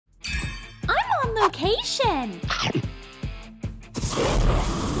vacation! Hot!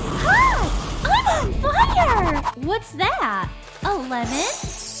 I'm on fire! What's that? A lemon?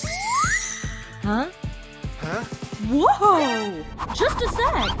 Huh? Huh? Whoa! Just a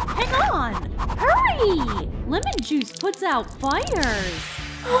sec! Hang on! Hurry! Lemon juice puts out fires!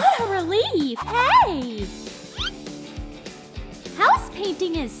 What a relief! Hey! House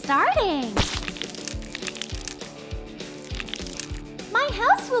painting is starting! My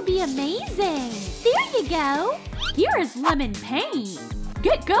house will be amazing! There you go! Here is lemon paint!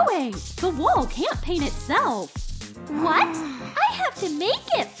 Get going! The wall can't paint itself! What? I have to make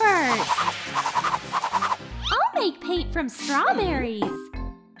it first! I'll make paint from strawberries!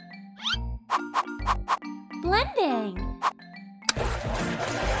 Blending!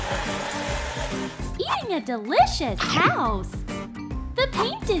 Eating a delicious house! The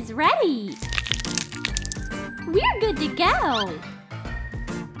paint is ready! We're good to go!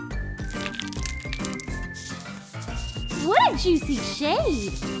 What a juicy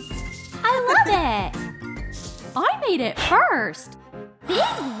shade! I love it! I made it first! Big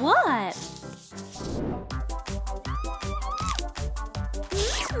whoop!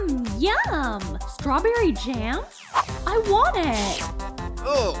 Yum! Strawberry jam? I want it!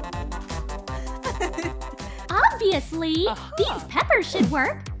 Oh! Obviously! These peppers should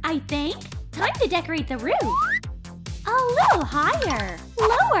work, I think. Time to decorate the roof. A little higher.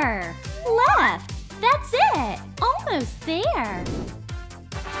 Lower. Left. That's it! Almost there!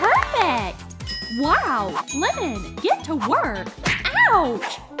 Perfect! Wow! Lemon, get to work!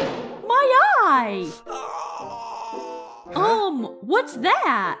 Ouch! My eye! What's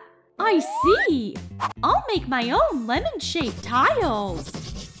that? I see! I'll make my own lemon-shaped tiles!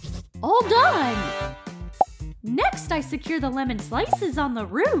 All done! Next, I secure the lemon slices on the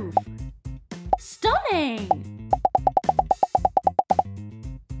roof. Stunning!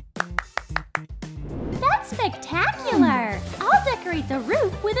 That's spectacular! I'll decorate the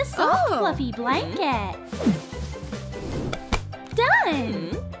roof with a soft, fluffy blanket.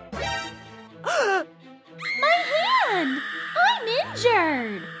 Done! My hand! I'm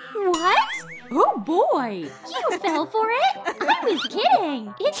injured! What? Oh boy! You fell for it? I was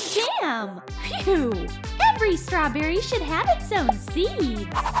kidding! It's jam! Phew! Every strawberry should have its own seeds!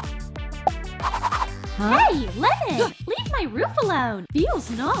 Hey, Lemon! Leave my roof alone! Feels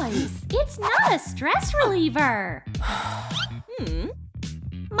nice! It's not a stress reliever!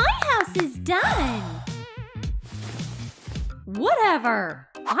 My house is done! Whatever!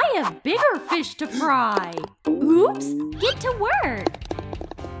 I have bigger fish to fry! Oops! Get to work!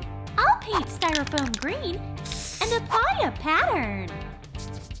 I'll paint styrofoam green and apply a pattern!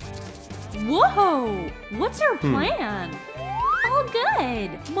 Whoa! What's our plan? All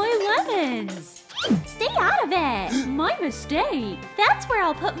good! My lemons! Stay out of it! My mistake! That's where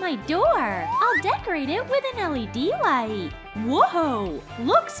I'll put my door! I'll decorate it with an LED light! Whoa!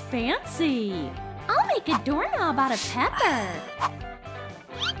 Looks fancy! I'll make a doorknob out of pepper!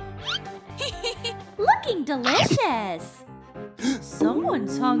 Looking delicious!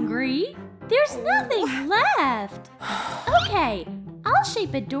 Someone's hungry! There's nothing left! Okay, I'll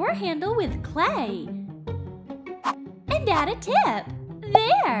shape a door handle with clay. And add a tip.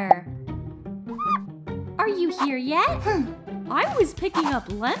 There! Are you here yet? I was picking up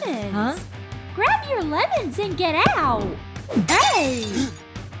lemons. Grab your lemons and get out! Hey!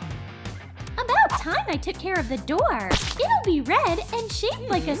 About time I took care of the door. It'll be red and shaped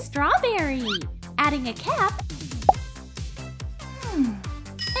like a strawberry. Adding a cap. And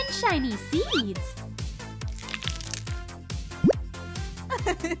shiny seeds.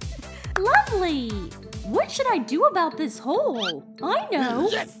 Lovely! What should I do about this hole? I know!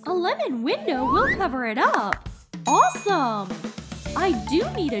 Yes! A lemon window will cover it up! Awesome! I do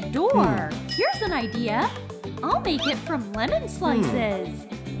need a door! Here's an idea! I'll make it from lemon slices!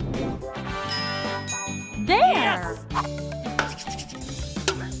 There!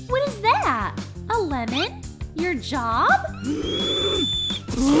 What is that? A lemon? Your job?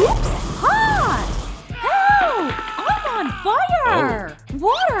 Oops! Hot! Help! I'm on fire!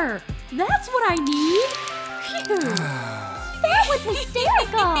 Water! That's what I need! Phew! That was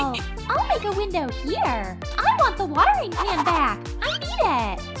hysterical! I'll make a window here! I want the watering can back! I need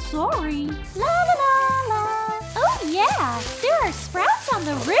it! Sorry! La la la la! Oh yeah! There are sprouts on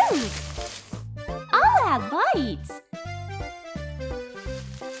the roof! I'll add lights!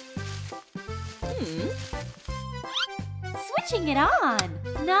 Switching it on!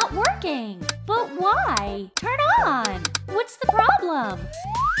 Not working! But why? Turn on! What's the problem?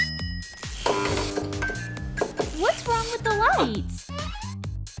 What's wrong with the lights?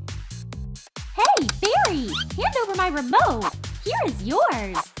 Hey, Fairy! Hand over my remote! Here is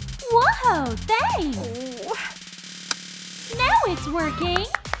yours! Whoa, thanks! Now it's working!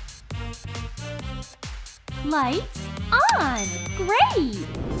 Lights on! Great!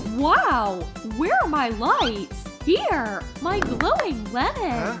 Wow! Where are my lights? Here! My glowing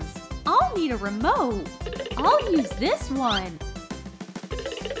lemons! I'll need a remote. I'll use this one.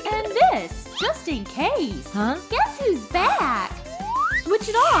 And this, just in case. Guess who's back? Switch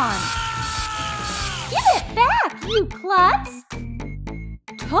it on. Give it back, you klutz!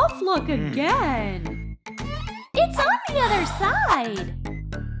 Tough luck again. It's on the other side.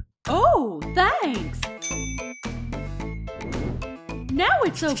 Oh, thanks. Now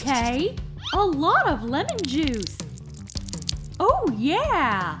it's okay. A lot of lemon juice. Oh,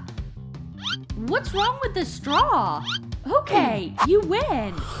 yeah. What's wrong with the straw? Okay, you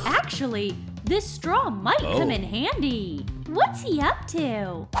win. Actually, this straw might come in handy. What's he up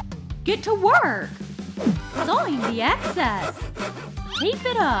to? Get to work. Sawing the excess. Tape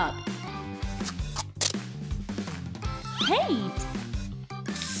it up. Paint.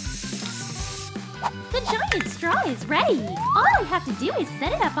 The giant straw is ready. All I have to do is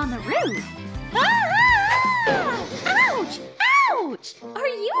set it up on the roof. Ah! Ouch! Ouch! Are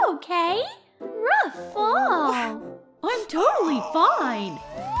you okay? Rough fall. I'm totally fine.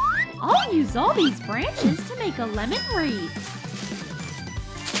 I'll use all these branches to make a lemon wreath.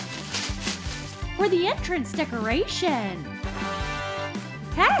 For the entrance decoration.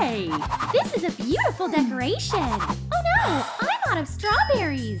 Hey, this is a beautiful decoration. Oh no, I'm out of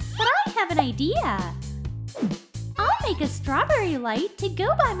strawberries, but I have an idea. I'll make a strawberry light to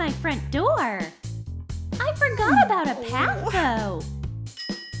go by my front door. I forgot about a path though.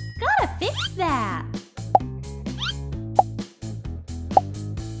 Gotta fix that.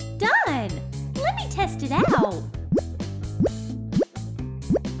 Done. Let me test it out.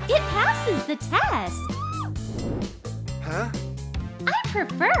 It passes the test. Huh? I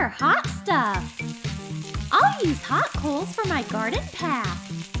prefer hot stuff. I'll use hot coals for my garden path.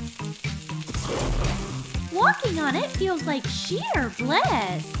 Walking on it feels like sheer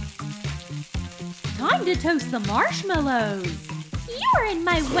bliss. Time to toast the marshmallows. You're in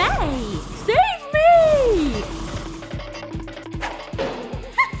my way. Save me!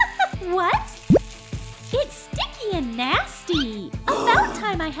 What? It's sticky and nasty. About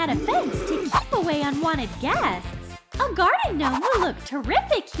time I had a fence to keep away unwanted guests. A garden gnome will look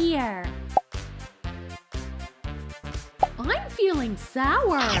terrific here. I'm feeling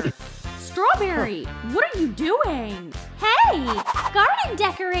sour. Strawberry, what are you doing? Hey, garden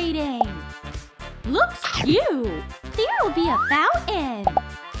decorating. Looks cute. There will be a fountain.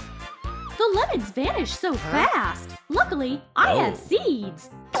 The lemons vanish so fast. Luckily, I have seeds.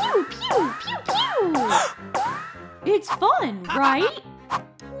 Pew, pew, pew, pew. It's fun, right?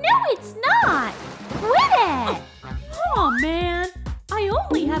 No, it's not. Quit it. Aw, man. I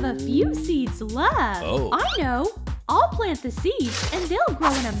only have a few seeds left. I know. I'll plant the seeds and they'll grow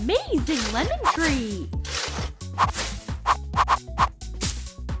an amazing lemon tree.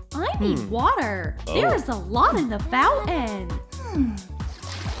 I need water. There is a lot in the fountain.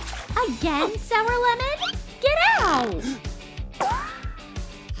 Again, sour lemon? Get out!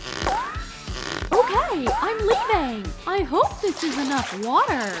 Okay, I'm leaving. I hope this is enough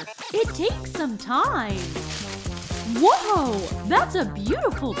water. It takes some time. Whoa, that's a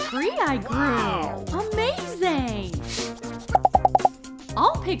beautiful tree I grew. Amazing.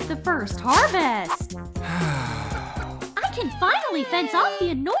 I'll pick the first harvest. I can finally fence off the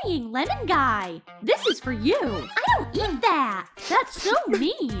annoying lemon guy. This is for you. I don't eat that. That's so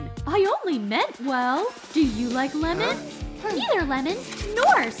mean. I only meant well. Do you like lemons? Neither lemons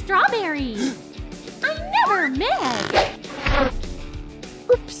nor strawberries. I never miss.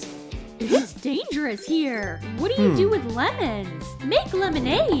 Oops. It's dangerous here. What do you do with lemons? Make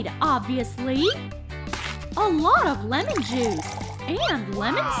lemonade, obviously. A lot of lemon juice and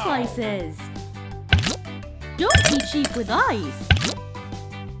lemon slices. Don't be cheap with ice.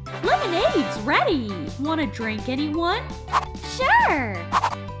 Lemonade's ready. Want a drink, anyone? Sure.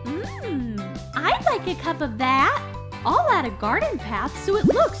 I'd like a cup of that. I'll add a garden path so it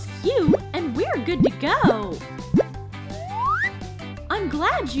looks cute and we're good to go. I'm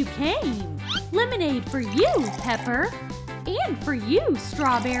glad you came. Lemonade for you, Pepper. And for you,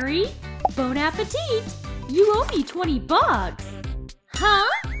 Strawberry. Bon appetit. You owe me 20 bucks. Huh?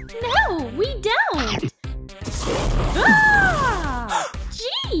 No, we don't. Ah!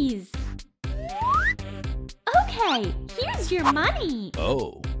 Jeez. Okay, here's your money.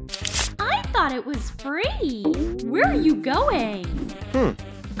 I thought it was free. Where are you going?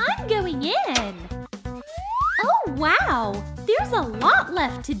 I'm going in. Oh, wow. There's a lot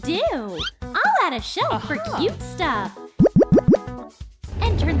left to do. I'll add a shelf for cute stuff.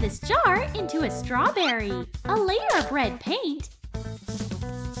 And turn this jar into a strawberry. A layer of red paint.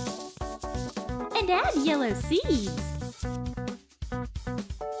 And add yellow seeds.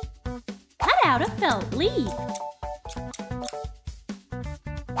 Cut out a felt leaf.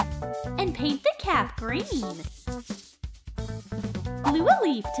 And paint the cap green. Glue a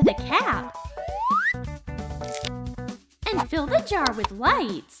leaf to the cap. And fill the jar with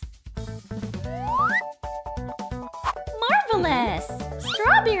lights. Marvelous!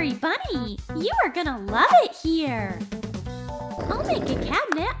 Strawberry Bunny, you are gonna love it here. I'll make a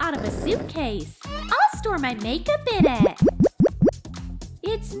cabinet out of a suitcase. I'll store my makeup in it.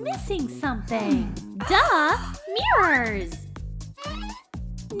 It's missing something. Duh! Mirrors!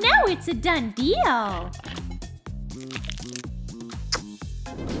 Now it's a done deal.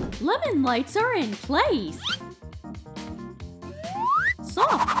 Lemon lights are in place.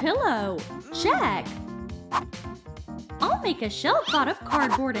 Soft pillow. Check. I'll make a shelf out of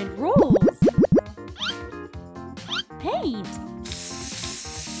cardboard and rolls. Paint.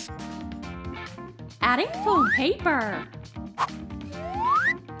 Adding foam paper.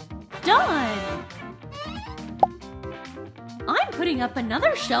 Done! I'm putting up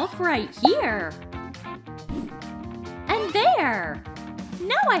another shelf right here. And there!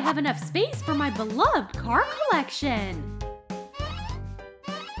 Now I have enough space for my beloved car collection.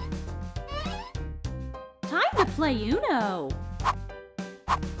 Time to play Uno.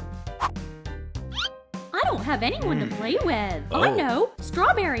 I don't have anyone to play with. Oh. I know.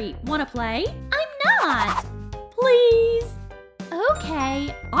 Strawberry, wanna play? I'm not. Please.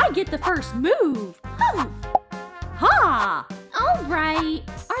 Okay, I get the first move. Humph. Ha! All right.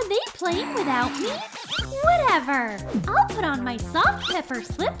 Are they playing without me? Whatever. I'll put on my soft pepper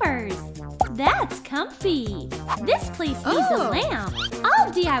slippers. That's comfy. This place needs a lamp.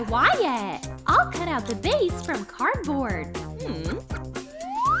 I'll DIY it. I'll cut out the base from cardboard.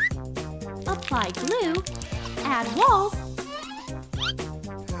 Apply glue. Add walls.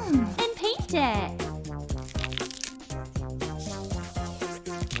 And paint it.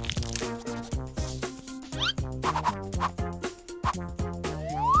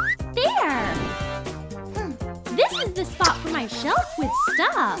 There! This is the spot for my shelf with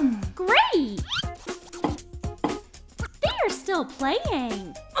stuff. Great! They are still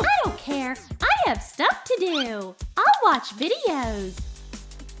playing. I don't care. I have stuff to do. I'll watch videos.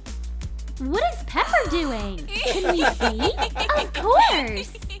 What is Pepper doing? Can we see? Of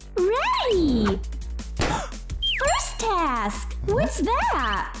course! Ready! First task! What's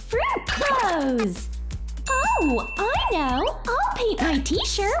that? Fruit clothes! Oh, I know! I'll paint my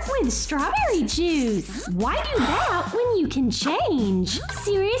t-shirt with strawberry juice! Why do that when you can change?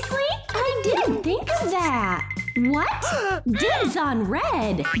 Seriously? I didn't think of that! What? Dibs on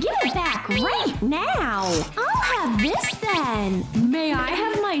red! Give it back right now! I'll have this then! May I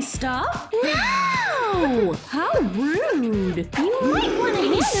have my stuff? No! How rude! You might want to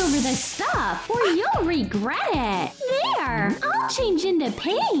hand over the stuff or you'll regret it! There! I'll change into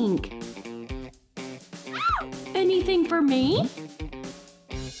pink! Anything for me?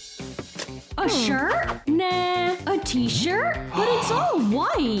 A shirt? Nah. A t-shirt? But it's all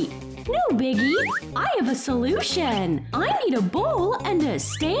white. No biggie. I have a solution. I need a bowl and a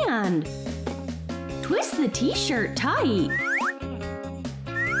stand. Twist the t-shirt tight.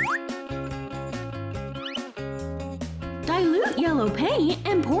 Dilute yellow paint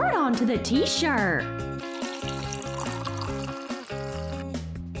and pour it onto the t-shirt.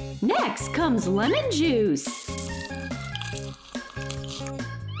 Next comes lemon juice.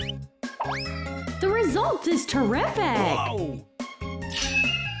 The result is terrific! Whoa.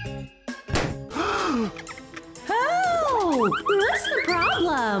 Oh! What's the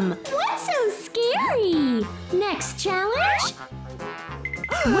problem? What's so scary? Next challenge?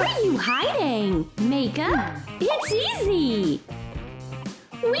 What are you hiding? Makeup? It's easy!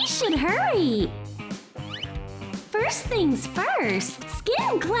 We should hurry! First things first,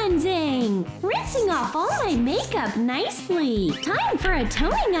 skin cleansing! Rinsing off all my makeup nicely. Time for a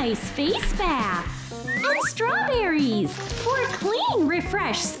toning ice face bath. And strawberries for clean,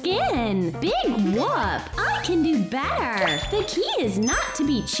 refreshed skin. Big whoop! I can do better. The key is not to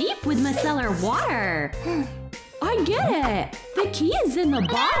be cheap with micellar water. I get it. The key is in the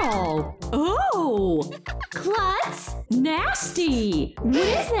bottle. Oh! Klutz! Nasty! What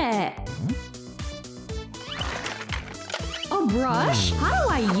is it? A brush? How do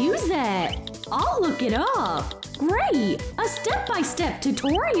I use it? I'll look it up. Great! A step-by-step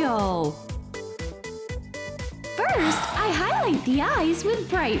tutorial. First, I highlight the eyes with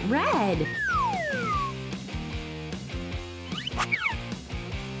bright red.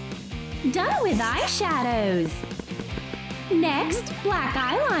 Done with eyeshadows. Next, black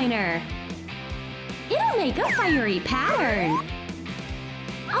eyeliner. It'll make a fiery pattern.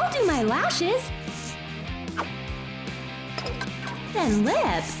 I'll do my lashes. Then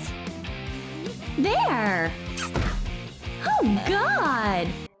lips. There! Oh God!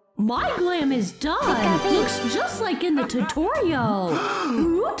 My glam is done! Looks just like in the tutorial!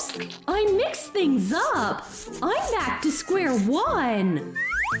 Oops! I mixed things up! I'm back to square one!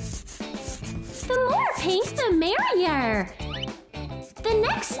 The more pink, the merrier! The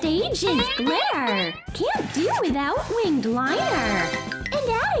next stage is glitter! Can't do without winged liner! And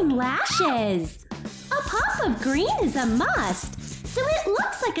adding lashes! A pop of green is a must, so it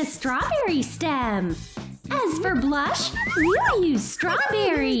looks like a strawberry stem! As for blush, we'll use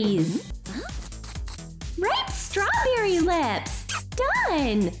strawberries! Ripe strawberry lips!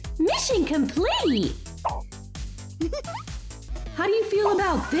 Done! Mission complete! How do you feel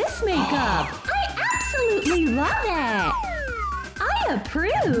about this makeup? I absolutely love it! I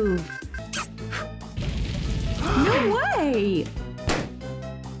approve! No way!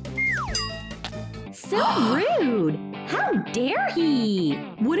 So rude! How dare he!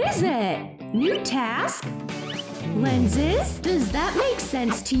 What is it? New task? Lenses? Does that make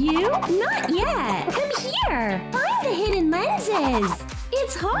sense to you? Not yet! Come here! Find the hidden lenses!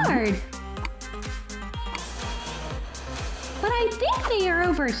 It's hard! But I think they are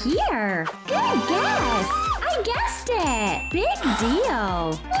over here! Good guess! I guessed it! Big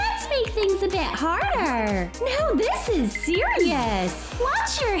deal! Let's make things a bit harder! Now this is serious!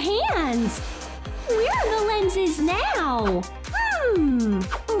 Watch your hands! Where are the lenses now?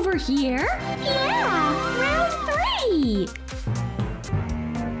 Over here? Yeah! Round 3!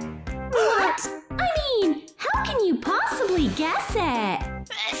 What? I mean, how can you possibly guess it?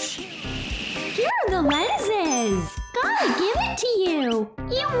 Here are the lenses! Gotta give it to you!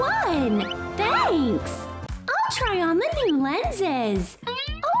 You won! Thanks! I'll try on the new lenses!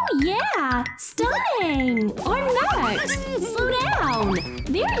 Oh yeah! Stunning! I'm next! Slow down!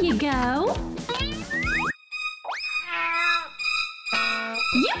 There you go!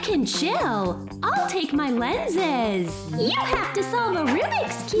 You can chill! I'll take my lenses! You have to solve a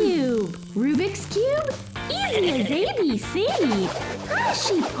Rubik's Cube! Rubik's Cube? Easy as ABC! How does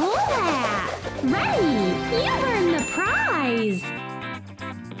she pull that? Ready! You've earned the prize!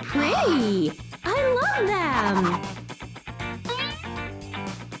 Pretty! I love them!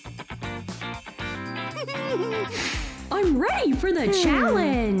 I'm ready for the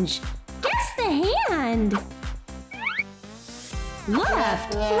challenge! Guess the hand!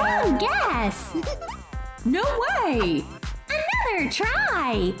 Left! Wrong guess! No way! Another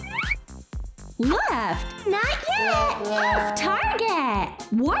try! Left! Not yet! Off target!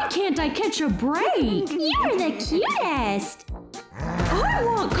 Why can't I catch a break? You're the cutest! I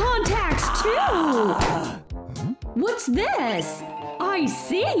want contacts too! What's this? I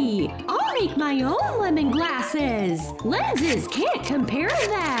see! I'll make my own lemon glasses! Lenses can't compare to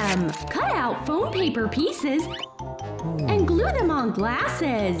them! Cut out foam paper pieces and glue them on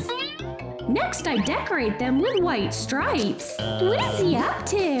glasses. Next, I decorate them with white stripes. What is he up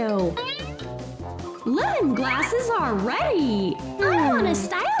to? Lemon glasses are ready! I want a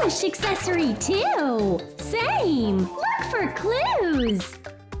stylish accessory too! Same! Look for clues!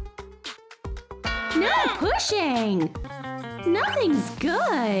 No pushing! Nothing's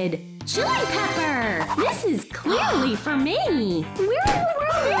good! Chili pepper! This is clearly for me! Where in the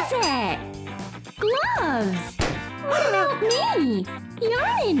world is it? Gloves! What about me?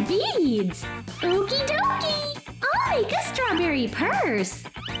 Yarn and beads! Okie dokie! I'll make a strawberry purse!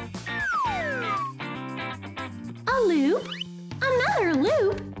 A loop, another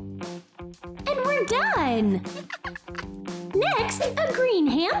loop, and we're done! Next, a green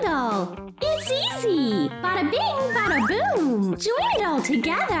handle! It's easy! Bada bing, bada boom! Join it all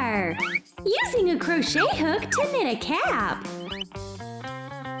together! Using a crochet hook to knit a cap!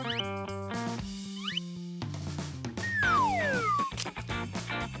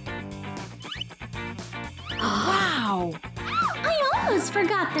 Wow! I almost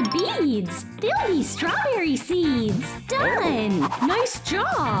forgot the beads! They'll be strawberry seeds! Done! Nice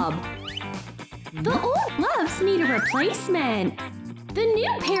job! The old gloves need a replacement! The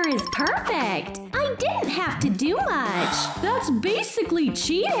new pair is perfect! I didn't have to do much! That's basically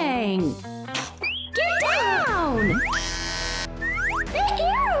cheating! Get down! The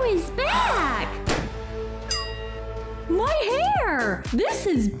arrow is back! My hair! This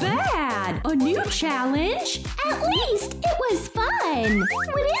is bad! A new challenge? At least it was fun!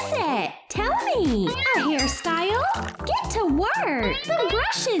 What is it? Tell me! A hairstyle? Get to work! The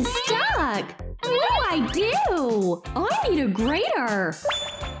brush is stuck! What do? I need a grater!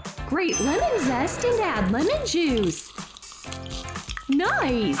 Grate lemon zest and add lemon juice.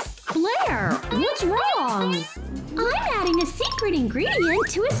 Nice! Blair, what's wrong? I'm adding a secret ingredient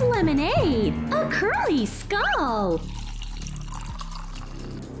to his lemonade. A curly skull.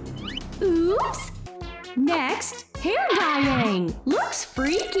 Oops! Next, hair dyeing. Looks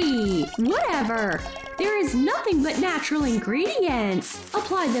freaky. Whatever. There is nothing but natural ingredients.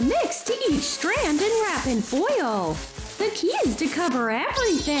 Apply the mix to each strand and wrap in foil. The key is to cover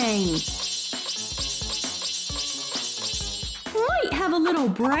everything. Might have a little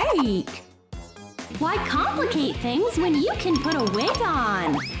break. Why complicate things when you can put a wig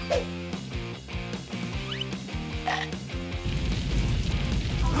on?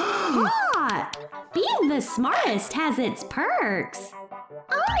 Hot! Being the smartest has its perks.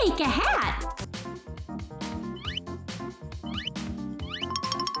 I'll make a hat.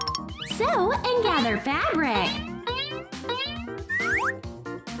 Sew and gather fabric.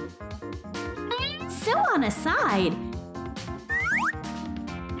 Sew on a side.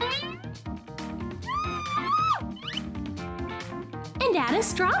 And add a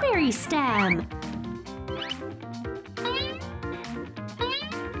strawberry stem.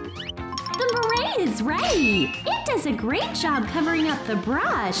 The beret is ready! It does a great job covering up the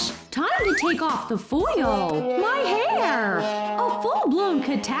brush. Time to take off the foil. My hair! A full-blown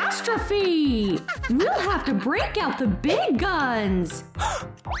catastrophe! We'll have to break out the big guns.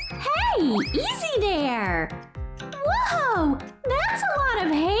 Hey, easy there! Whoa! That's a lot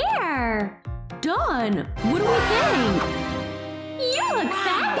of hair! Done! What do we think? You look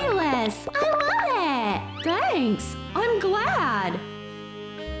fabulous! I love it! Thanks! I'm glad!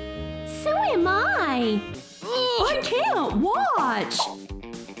 So am I! I can't watch!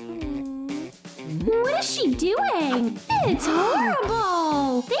 What is she doing? It's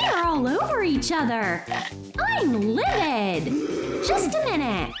horrible! They are all over each other! I'm livid! Just a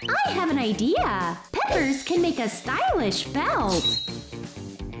minute! I have an idea! Peppers can make a stylish belt!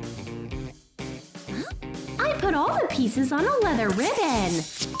 I put all the pieces on a leather ribbon.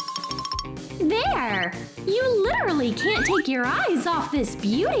 There! You literally can't take your eyes off this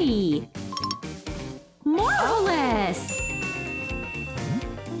beauty! Marvelous!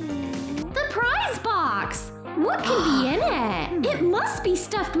 The prize box! What could be in it? It must be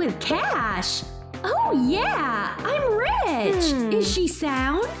stuffed with cash! Oh yeah! I'm rich! Is she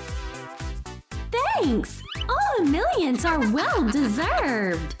sound? Thanks! All the millions are well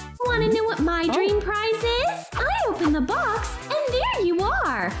deserved! Want to know what my dream prize is? I open the box and there you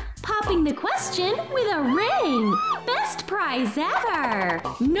are! Popping the question with a ring! Best prize ever!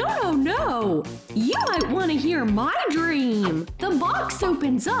 No! You might want to hear my dream! The box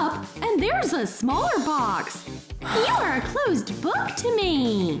opens up and there's a smaller box! You are a closed book to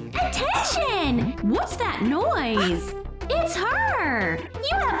me! Attention! What's that noise? It's her!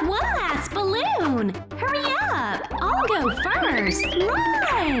 You have one last balloon! Hurry up! I'll go first!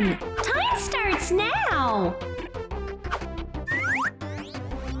 Run! Time starts now!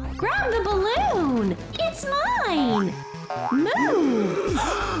 Grab the balloon! It's mine! Move!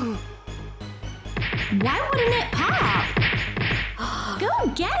 Why wouldn't it pop? Go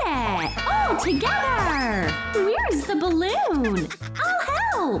get it! All together! Where's the balloon? I'll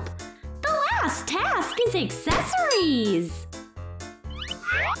help! The last task is accessories!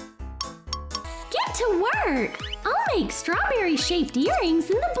 Get to work! I'll make strawberry-shaped earrings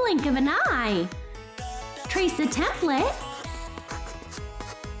in the blink of an eye. Trace a template.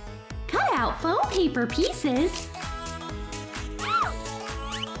 Cut out foam paper pieces.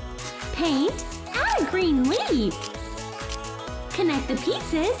 Paint. Add a green leaf. Connect the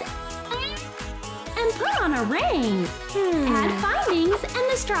pieces and put on a ring. Add findings and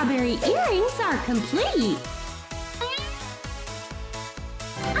the strawberry earrings are complete.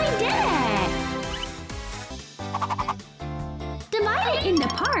 I did it! Divide it into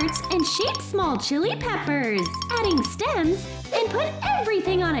parts and shape small chili peppers, adding stems, and put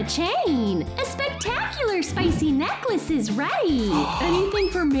everything on a chain. A spectacular spicy necklace is ready. Anything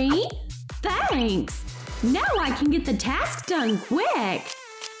for me? Thanks! Now I can get the task done quick.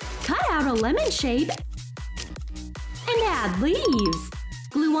 Cut out a lemon shape and add leaves.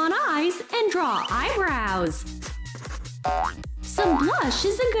 Glue on eyes and draw eyebrows. Some blush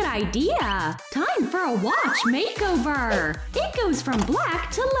is a good idea. Time for a watch makeover. It goes from black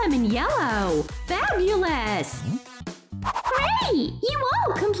to lemon yellow. Fabulous! Great! You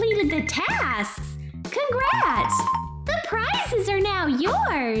all completed the tasks! Congrats! The prizes are now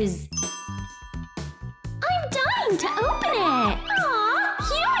yours! I'm dying to open it! Aw,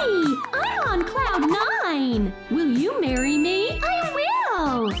 Huey! I'm on cloud 9! Will you marry me? I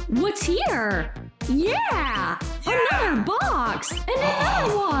will! What's here? Yeah! Another box! And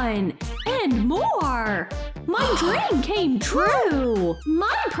another one! And more! My dream came true!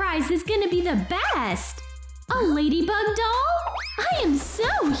 My prize is gonna be the best! A ladybug doll? I am so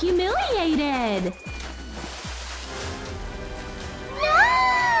humiliated!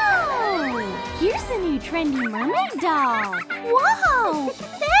 No! Here's a new trendy mermaid doll! Whoa!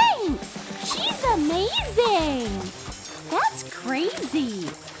 Thanks! She's amazing! That's crazy!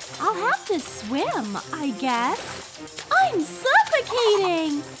 I'll have to swim, I guess. I'm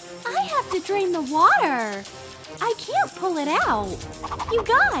suffocating! I have to drain the water. I can't pull it out. You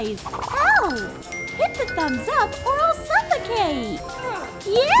guys, help! Hit the thumbs up or I'll suffocate!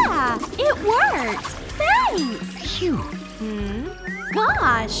 Yeah, it worked! Thanks!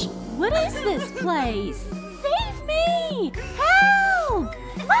 Gosh, what is this place? Save me! Help!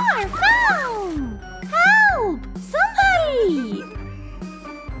 More foam! Help! Somebody!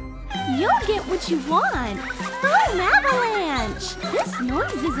 You'll get what you want! Foam avalanche! This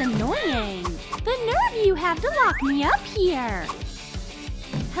noise is annoying! The nerve you have to lock me up here!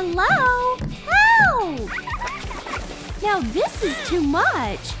 Hello? Help! Now this is too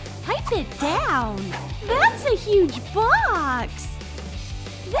much! Pipe it down! That's a huge box!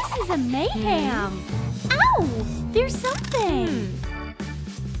 This is a mayhem! Ow! There's something!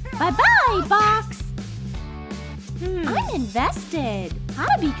 Bye-bye, box! I'm invested! How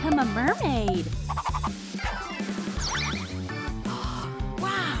to become a mermaid!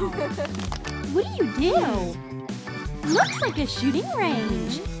 Wow! What do you do? Looks like a shooting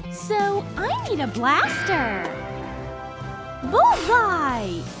range. So I need a blaster.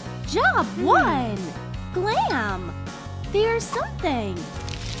 Bullseye! Job 1! Glam! There's something.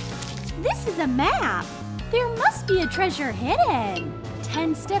 This is a map. There must be a treasure hidden.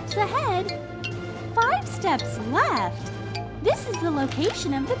 10 steps ahead. 5 steps left. This is the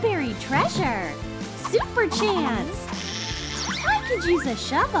location of the buried treasure. Super chance! I could use a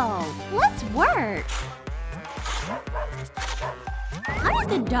shovel. Let's work. How did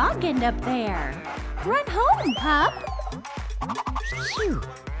the dog end up there? Run home, pup. Phew.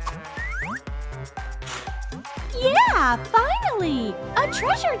 Yeah, finally! A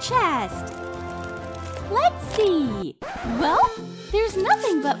treasure chest! Let's see. Well, there's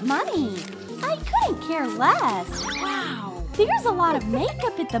nothing but money. I couldn't care less. Wow! There's a lot of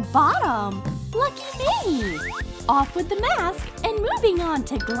makeup at the bottom. Lucky me! Off with the mask and moving on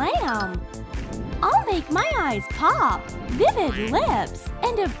to glam. I'll make my eyes pop, vivid lips,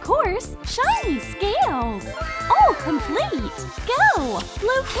 and of course, shiny scales. All complete. Go!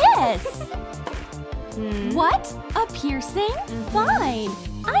 Blue kiss! What? A piercing? Fine.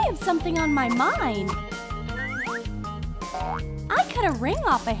 I have something on my mind. I cut a ring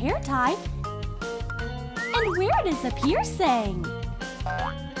off a hair tie. And where is a piercing?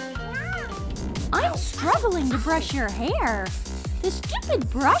 I'm struggling to brush your hair. The stupid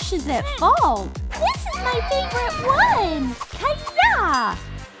brush is at fault. This is my favorite one! Kaya!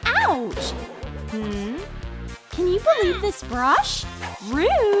 Ouch! Can you believe this brush?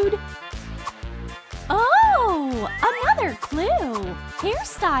 Rude! Oh! Another clue!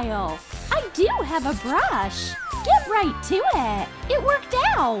 Hairstyle! I do have a brush! Get right to it! It worked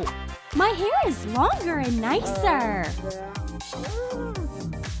out! My hair is longer and nicer!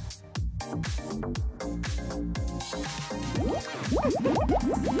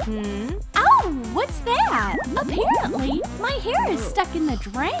 Oh, what's that? Apparently, my hair is stuck in the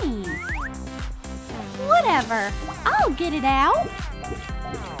drain. Whatever, I'll get it out.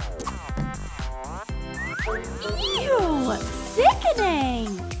 Ew,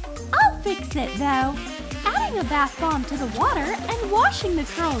 sickening. I'll fix it though. Adding a bath bomb to the water and washing the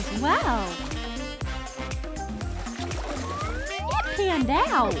curls well. It panned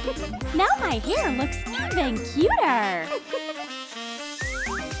out. Now my hair looks even cuter.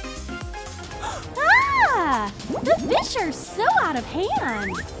 Ah! The fish are so out of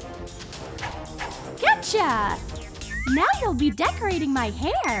hand! Gotcha! Now you'll be decorating my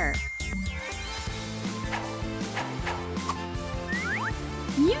hair!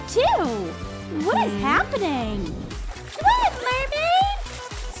 You too! What is happening? Swim, mermaid!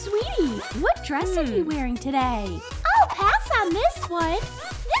 Sweetie, what dress are you wearing today? I'll pass on this one!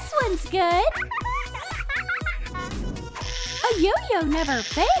 This one's good! A yo-yo never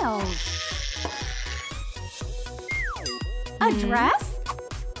fails! A dress?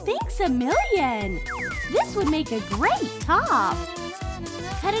 Thanks a million! This would make a great top!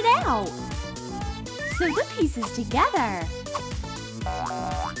 Cut it out! Sew the pieces together!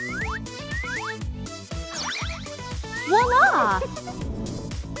 Voila!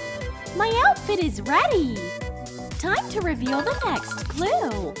 My outfit is ready! time to reveal the next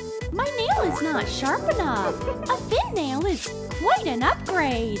clue. My nail is not sharp enough. A fin nail is quite an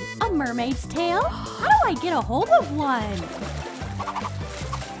upgrade. A mermaid's tail? How do I get a hold of one?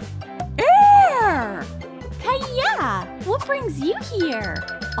 Air! Kaya, what brings you here?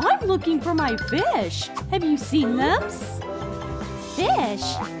 I'm looking for my fish. Have you seen them?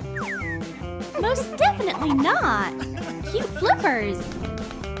 Fish? Most definitely not. Cute flippers.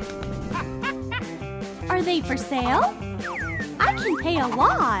 Are they for sale? I can pay a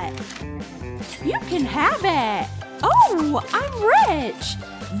lot. You can have it. Oh, I'm rich.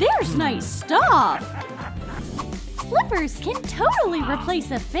 There's nice stuff. Flippers can totally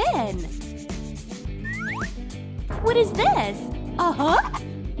replace a fin. What is this? A hook?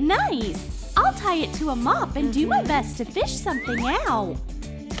 Nice. I'll tie it to a mop and do my best to fish something out.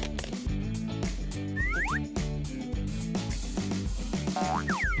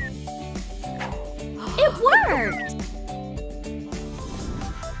 It worked!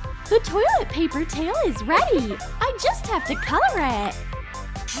 The toilet paper tail is ready. I just have to color it.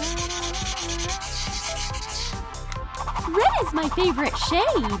 Red is my favorite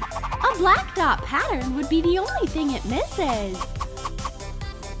shade. A black dot pattern would be the only thing it misses.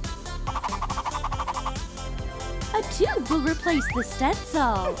 A tube will replace the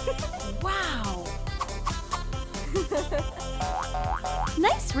stencil. Wow!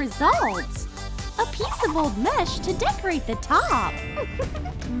 Nice results! A piece of old mesh to decorate the top.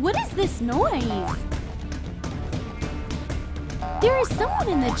 What is this noise? There is someone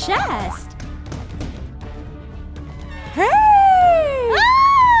in the chest. Hey!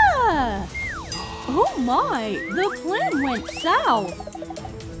 Ah! Oh my, the plan went south.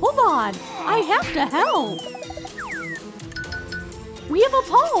 Hold on, I have to help. We have a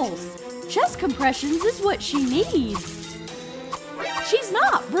pulse. Chest compressions is what she needs. She's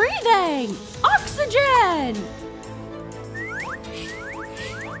not breathing! Oxygen!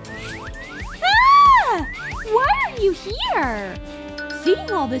 Ah! Why are you here?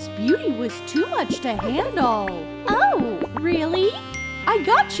 Seeing all this beauty was too much to handle. Oh, really? I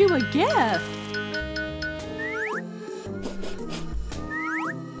got you a gift.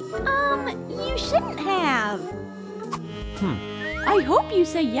 You shouldn't have. I hope you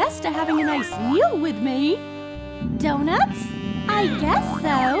say yes to having a nice meal with me. Donuts? I guess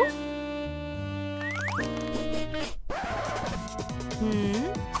so.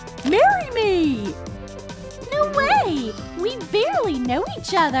 Marry me! No way! We barely know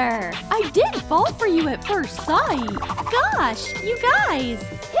each other. I did fall for you at first sight. Gosh, you guys,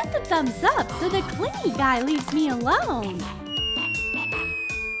 hit the thumbs up so the clingy guy leaves me alone.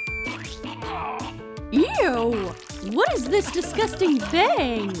 Ew! What is this disgusting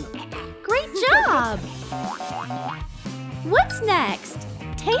thing? Great job! What's next?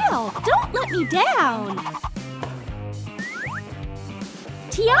 Tail, don't let me down!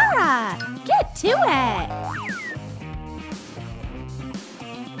 Tiara, get to it!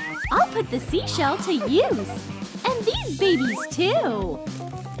 I'll put the seashell to use. And these babies too.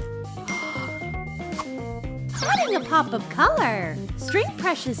 Adding a pop of color. String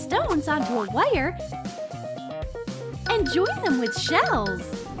precious stones onto a wire and join them with shells.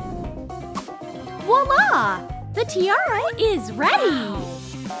 Voila! The tiara is ready!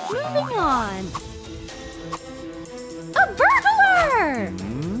 Moving on. A burglar!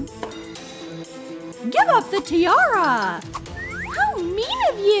 Give up the tiara! How mean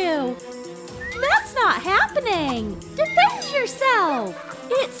of you! That's not happening! Defend yourself!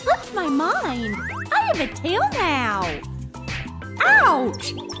 It slipped my mind. I have a tail now.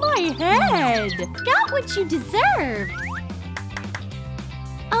 Ouch! My head! Got what you deserved.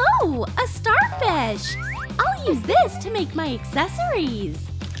 Oh, a starfish! I'll use this to make my accessories.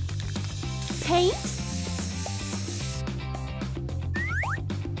 Paint.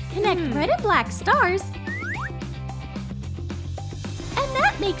 Connect red and black stars. And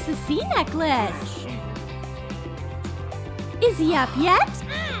that makes a sea necklace. Is he up yet?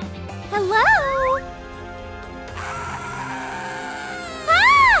 Hello?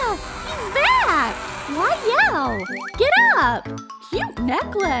 Ah! He's back! Why yell? Get up! Cute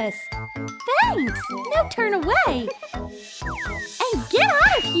necklace. Thanks! Now turn away. And get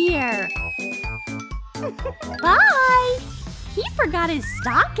out of here! Bye! He forgot his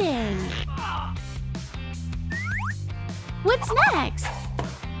stocking. What's next?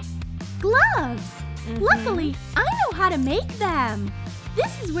 Gloves! Luckily, I know how to make them.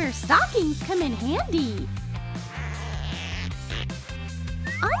 This is where stockings come in handy.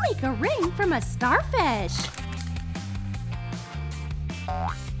 I'll make a ring from a starfish.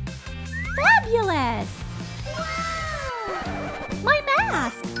 Fabulous! Wow! My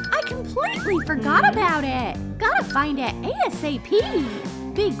mask! I completely completely forgot about it. Gotta find it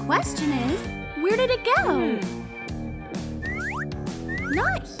ASAP. Big question is, where did it go?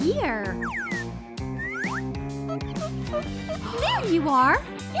 Not here. There you are.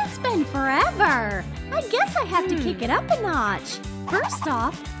 It's been forever. I guess I have to kick it up a notch. First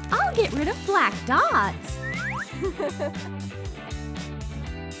off, I'll get rid of black dots.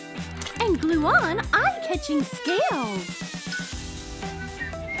 And glue on eye-catching scales.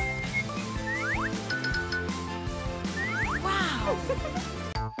 Wow!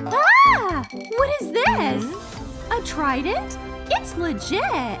 Ah! What is this? A trident? It's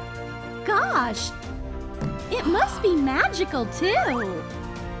legit! Gosh! It must be magical, too!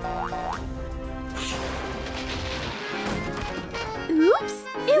 Oops!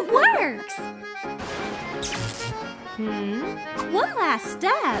 It works! One last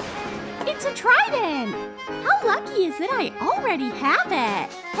step. It's a trident! How lucky is it I already have it?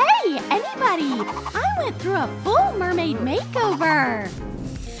 Hey, anybody! I went through a full mermaid makeover!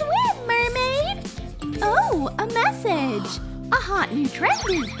 Swim, mermaid! Oh, a message! A hot new trend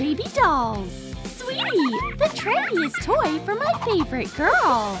is baby dolls! Sweetie, the trendiest toy for my favorite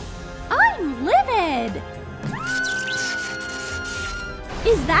girl! I'm livid!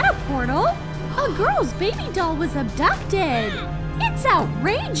 Is that a portal? A girl's baby doll was abducted! It's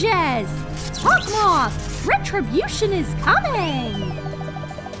outrageous! Hawkmoth! Retribution is coming!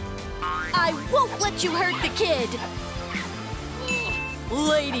 I won't let you hurt the kid!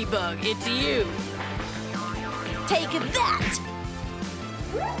 Ladybug, it's you! Take that!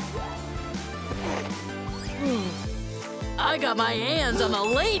 I got my hands on the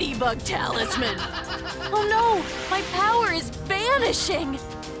Ladybug talisman! Oh no! My power is vanishing!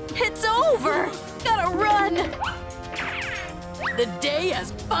 It's over! Gotta run! The day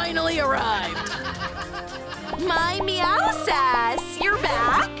has finally arrived! My meow sass! You're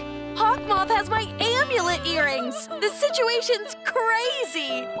back? Hawkmoth has my amulet earrings! The situation's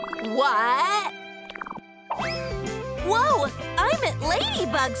crazy! What? Whoa! I'm at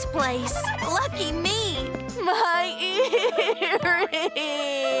Ladybug's place! Lucky me! My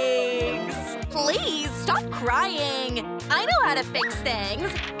earrings! Please, stop crying! I know how to fix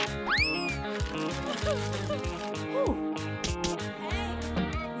things!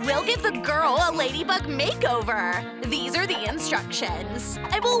 We'll give the girl a ladybug makeover. These are the instructions.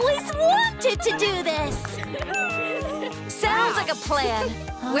 I've always wanted to do this. Sounds like a plan.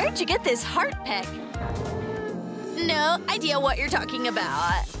 Where'd you get this heart pick? No idea what you're talking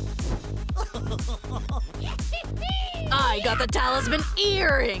about. I got the talisman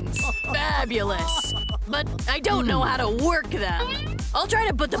earrings. Fabulous. But I don't know how to work them. I'll try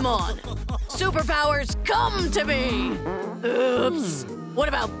to put them on. Superpowers come to me. Oops. What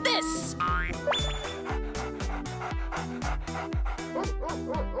about this?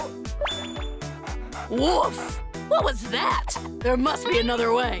 Woof! What was that? There must be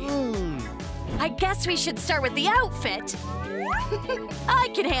another way. I guess we should start with the outfit. I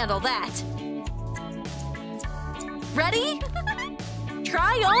can handle that. Ready?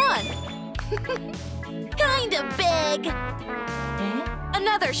 Try on. Kinda big.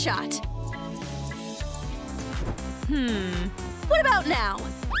 Another shot. What about now?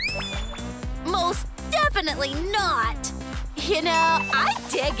 Most definitely not. You know, I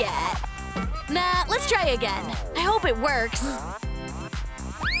dig it. Nah, let's try again. I hope it works.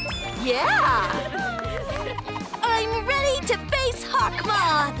 Yeah! I'm ready to face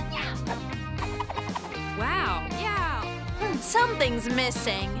Hawkmoth! Wow. Yeah. Something's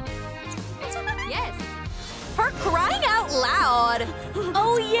missing. Yes. For crying out loud!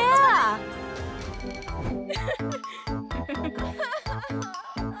 Oh yeah!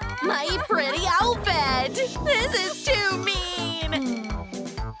 My pretty outfit! This is too mean!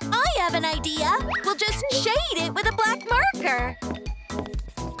 I have an idea! We'll just shade it with a black marker!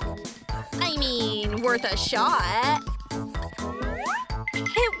 I mean, worth a shot.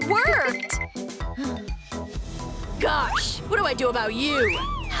 It worked! Gosh, what do I do about you?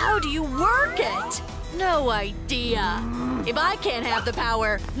 How do you work it? No idea. If I can't have the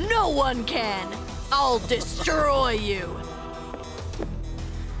power, no one can. I'll destroy you.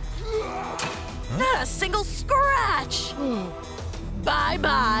 Not a single scratch!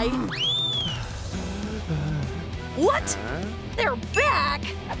 Bye-bye! What? They're back?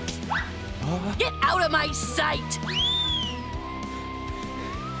 Get out of my sight!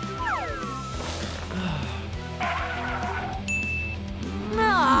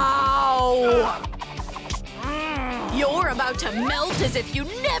 No! You're about to melt as if you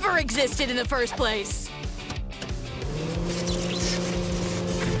never existed in the first place!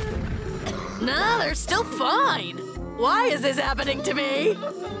 Nah, they're still fine. Why is this happening to me?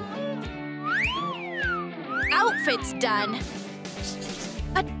 outfit's done.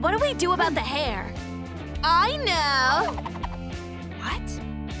 But what do we do about the hair? I know! What?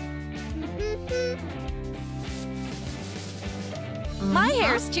 My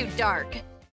hair's too dark.